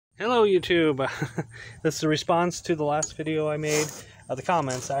Hello YouTube. This is a response to the last video I made, the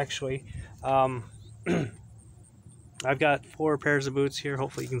comments actually. I've got 4 pairs of boots here.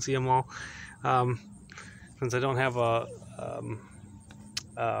 Hopefully you can see them all. Since I don't have a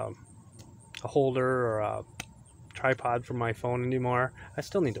holder or a tripod for my phone anymore, I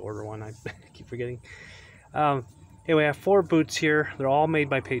still need to order one. I keep forgetting. Anyway, I have 4 boots here. They're all made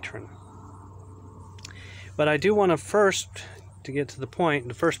by Patron. But I do want to first, to get to the point,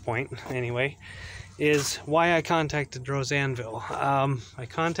 the first point anyway, is why I contacted Rose Anvil. I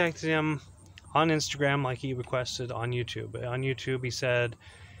contacted him on Instagram like he requested on YouTube. On YouTube he said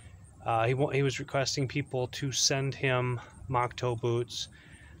he was requesting people to send him mock toe boots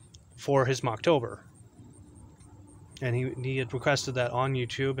for his Mocktober. And he had requested that on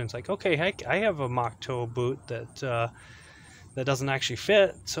YouTube, and it's like, okay, heck, I have a mock toe boot that doesn't actually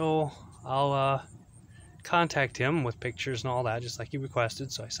fit, so I'll contact him with pictures and all that, just like he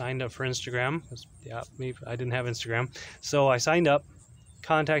requested. So I signed up for Instagram. Yeah, I didn't have Instagram, so I signed up,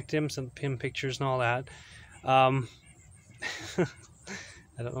 contacted him, sent him pictures and all that. I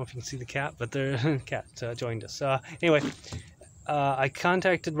don't know if you can see the cat, but the cat joined us. Anyway, I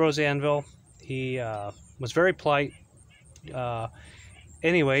contacted Rose Anvil. He was very polite.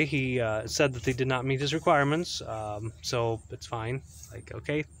 Anyway, he said that they did not meet his requirements, so it's fine. Like,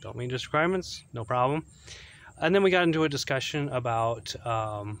 okay, don't meet his requirements, no problem. And then we got into a discussion about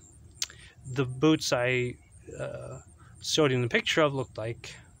the boots I showed him the picture of looked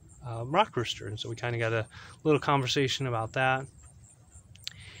like Rock Rooster, and so we kind of got a little conversation about that.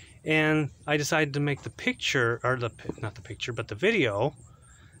 And I decided to make the picture, or not the picture, but the video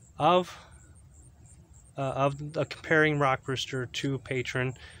of comparing Rock Rooster to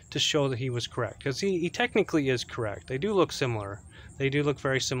Patron to show that he was correct, because he technically is correct. They do look similar. They do look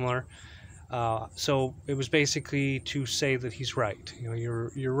very similar. So it was basically to say that he's right. You know,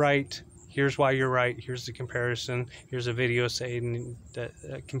 you're right. Here's why you're right. Here's the comparison. Here's a video saying that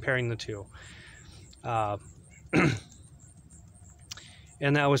comparing the two.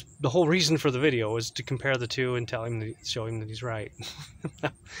 And that was the whole reason for the video, was to compare the two and show him that he's right.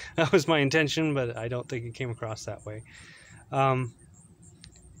 That was my intention, but I don't think it came across that way.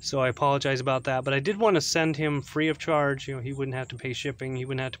 So I apologize about that, but I did want to send him free of charge. You know, he wouldn't have to pay shipping. He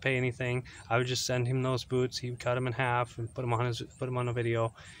wouldn't have to pay anything. I would just send him those boots. He would cut them in half and put them on a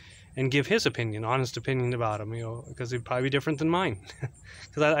video, and give his opinion, honest opinion about them. You know, because it'd probably be different than mine.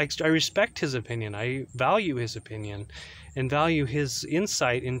 Because I respect his opinion. I value his opinion, and value his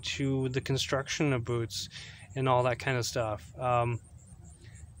insight into the construction of boots and all that kind of stuff. And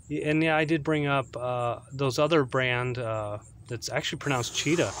yeah, I did bring up those other brand that's actually pronounced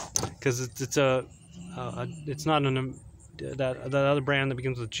Cheetah, because it's not that other brand that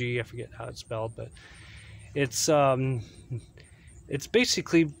begins with G. I forget how it's spelled, but it's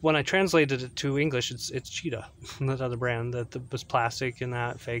basically, when I translated it to English, it's Cheetah. That other brand that was plastic and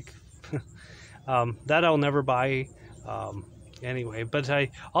that fake. That I'll never buy. Anyway, but I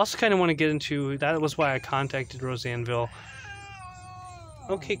also kind of want to get into, that was why I contacted Rose Anvil.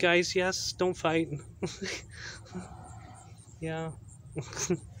 Okay guys, yes, don't fight. Yeah.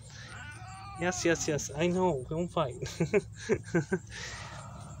 yes, I know, don't fight.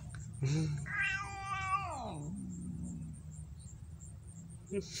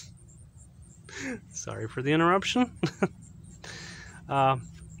 Sorry for the interruption.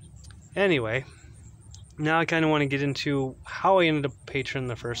 Anyway, now I kind of want to get into how I ended up Patron in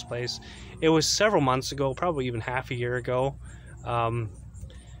the first place. It was several months ago, probably even half a year ago.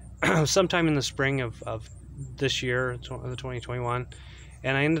 Sometime in the spring of this year, 2021,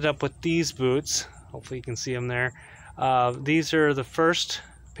 and I ended up with these boots. Hopefully you can see them there. These are the first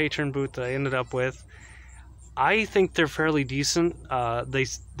Patron boot that I ended up with. I think they're fairly decent.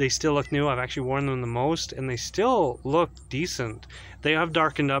 They still look new. I've actually worn them the most, and they still look decent. They have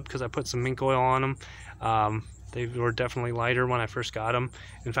darkened up because I put some mink oil on them. They were definitely lighter when I first got them.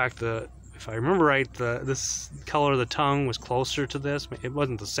 In fact, if I remember right, this color of the tongue was closer to this. It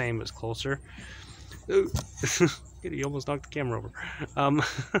wasn't the same, it was closer. He almost knocked the camera over.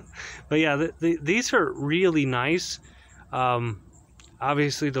 But yeah, these are really nice.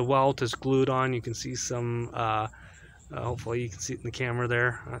 Obviously the welt is glued on. You can see some, hopefully you can see it in the camera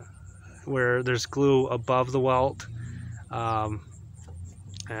there, where there's glue above the welt. And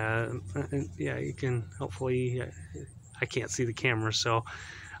yeah, you can, hopefully, I can't see the camera, so,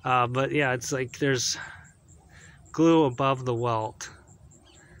 but yeah, it's like there's glue above the welt.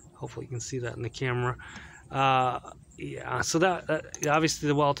 Hopefully you can see that in the camera. Yeah, so that obviously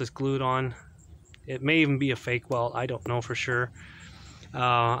the welt is glued on. It may even be a fake welt. I don't know for sure.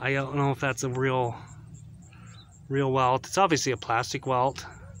 I don't know if that's a real welt. It's obviously a plastic welt.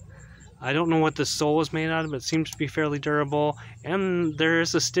 I don't know what the sole is made out of, but it seems to be fairly durable. And there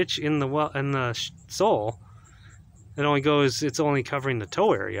is a stitch in the sole. It's only covering the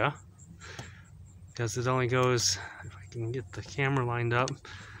toe area, because it only goes, if I can get the camera lined up,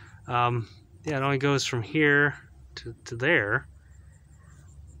 yeah, it only goes from here to there.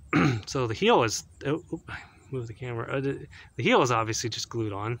 So the heel is, move the camera, the heel is obviously just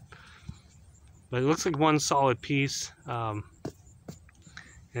glued on, but it looks like one solid piece. And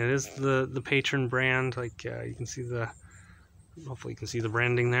it is the Patron brand, like you can see hopefully you can see the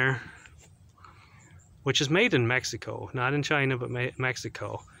branding there, which is made in Mexico, not in China, but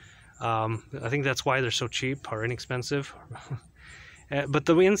Mexico. I think that's why they're so cheap or inexpensive. But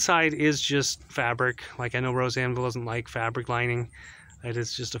the inside is just fabric. Like, I know Rose Anvil doesn't like fabric lining. It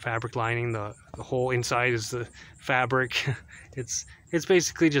is just a fabric lining. The whole inside is the fabric. It's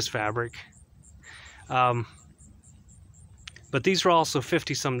basically just fabric. But these were also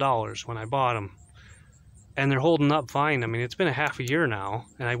 $50-some when I bought them. And they're holding up fine. I mean, it's been a half a year now,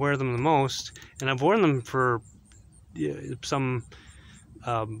 and I wear them the most. And I've worn them for some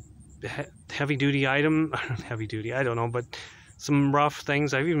heavy-duty item. Heavy-duty, I don't know, but some rough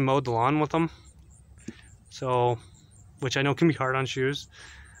things. I've even mowed the lawn with them. So, which I know can be hard on shoes.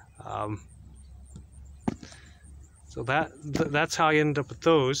 So that's how I ended up with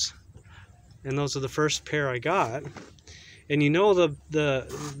those. And those are the first pair I got. And you know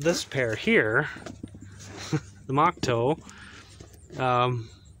this pair here, the mock toe, I've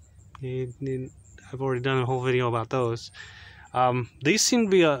already done a whole video about those. These seem to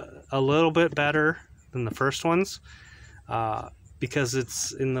be a little bit better than the first ones, because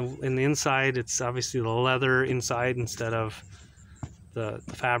it's in the inside. It's obviously the leather inside instead of the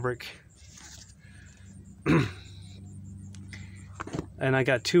fabric. And I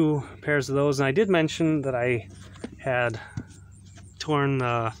got 2 pairs of those, and I did mention that I had torn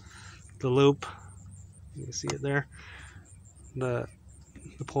the loop. You can see it there, the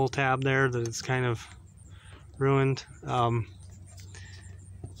pull tab there, that it's kind of ruined.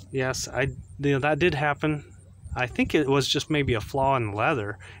 Yes, that did happen. I think it was just maybe a flaw in the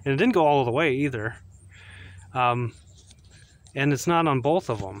leather, and it didn't go all the way either. And it's not on both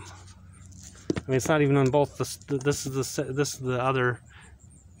of them. I mean, it's not even on both. This is the other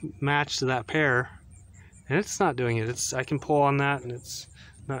match to that pair, and it's not doing it. I can pull on that, and it's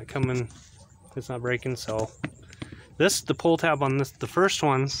not coming. It's not breaking. So the pull tab on the first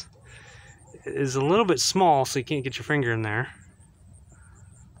ones is a little bit small, so you can't get your finger in there.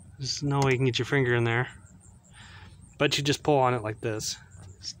 There's no way you can get your finger in there, but you just pull on it like this.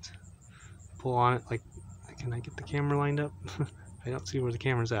 Just pull on it like. Can I get the camera lined up? I don't see where the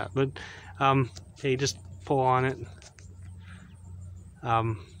camera's at, but okay, you just pull on it.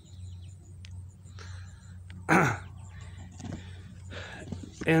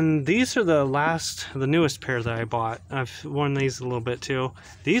 And these are the newest pair that I bought. I've worn these a little bit too.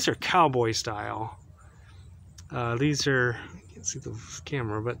 These are cowboy style. These are, you can't see the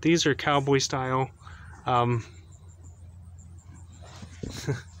camera, but these are cowboy style. I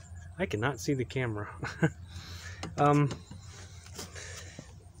cannot see the camera. So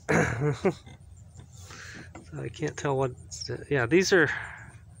I can't tell what. Yeah, these are.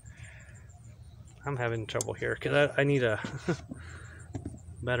 I'm having trouble here because I need a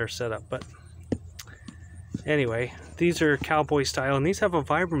better setup. But anyway, these are cowboy style, and these have a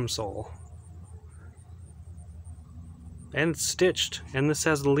Vibram sole, and it's stitched, and this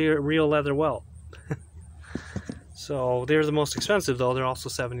has the real leather welt. So they're the most expensive, though. They're also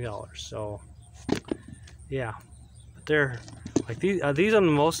 $70. So yeah, but they're like these. I'm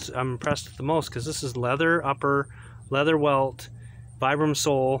impressed with the most, because this is leather upper, leather welt, Vibram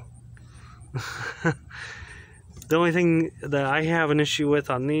sole. The only thing that I have an issue with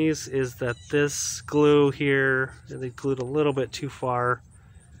on these is that this glue here, they glued a little bit too far.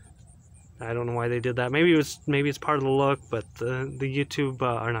 I don't know why they did that. Maybe it's part of the look, but the YouTube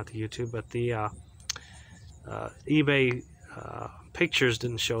or not the YouTube, but the eBay pictures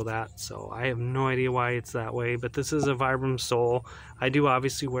didn't show that, so I have no idea why it's that way. But this is a Vibram sole. I do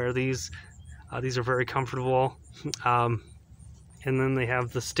obviously wear these. These are very comfortable. And then they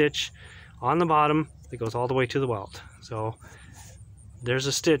have the stitch on the bottom that goes all the way to the welt. So there's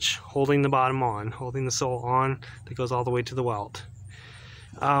a stitch holding the bottom on, holding the sole on, that goes all the way to the welt.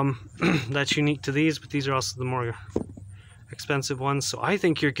 That's unique to these, but these are also the more expensive ones. So I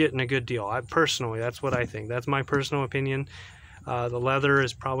think you're getting a good deal. Personally, that's what I think. That's my personal opinion. The leather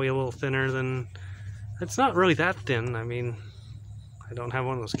is probably a little thinner than. It's not really that thin. I mean, I don't have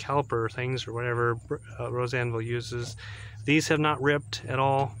one of those caliper things or whatever Rose Anvil uses. These have not ripped at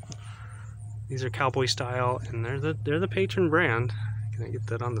all. These are cowboy style, and they're the Patron brand. I Can I get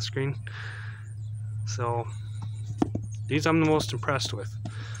that on the screen? So these I'm the most impressed with.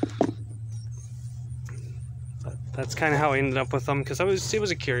 But that's kind of how I ended up with them, because it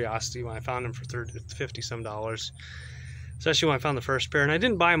was a curiosity when I found them for $50 some, especially when I found the first pair. And I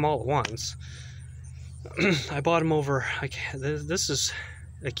didn't buy them all at once. I bought them over. This is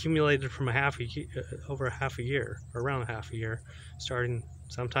accumulated from over a half a year, or around a half a year, starting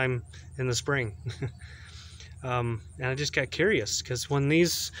sometime in the spring. And I just got curious, because when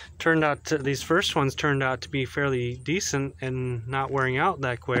these first ones turned out to be fairly decent and not wearing out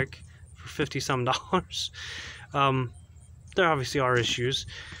that quick for $50 some, there obviously are issues,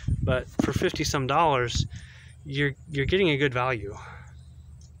 but for $50 some, you're getting a good value,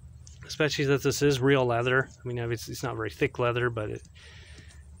 especially that this is real leather. I mean, it's not very thick leather, but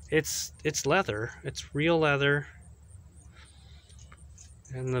it's leather. It's real leather.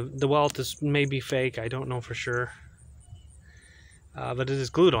 And the welt is maybe fake, I don't know for sure. But it is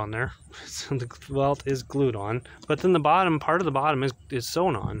glued on there. So the welt is glued on. But then part of the bottom is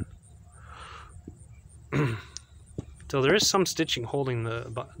sewn on. So there is some stitching holding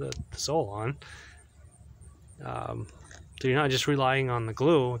the sole on. So you're not just relying on the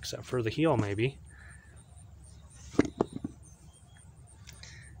glue, except for the heel maybe.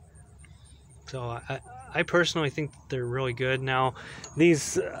 So I personally think they're really good. Now,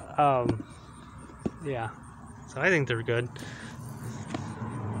 these, yeah, so I think they're good.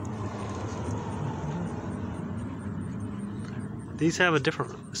 These have a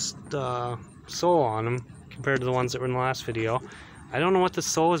different sole on them compared to the ones that were in the last video. I don't know what the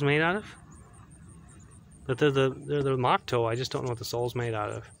sole is made out of, but they're the mock toe. I just don't know what the sole is made out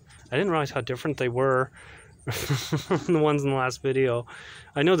of. I didn't realize how different they were from the ones in the last video.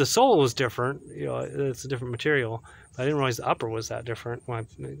 I know the sole was different, you know, it's a different material, but I didn't realize the upper was that different. When I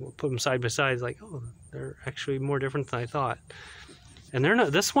put them side by side, it's like, oh, they're actually more different than I thought. And they're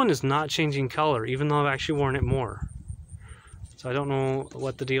not. This one is not changing color, even though I've actually worn it more. So I don't know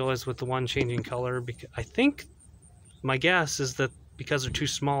what the deal is with the one changing color. Because I think my guess is that because they're too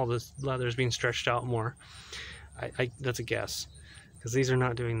small, the leather is being stretched out more. That's a guess, because these are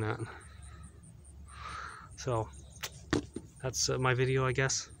not doing that. So that's my video, I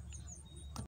guess.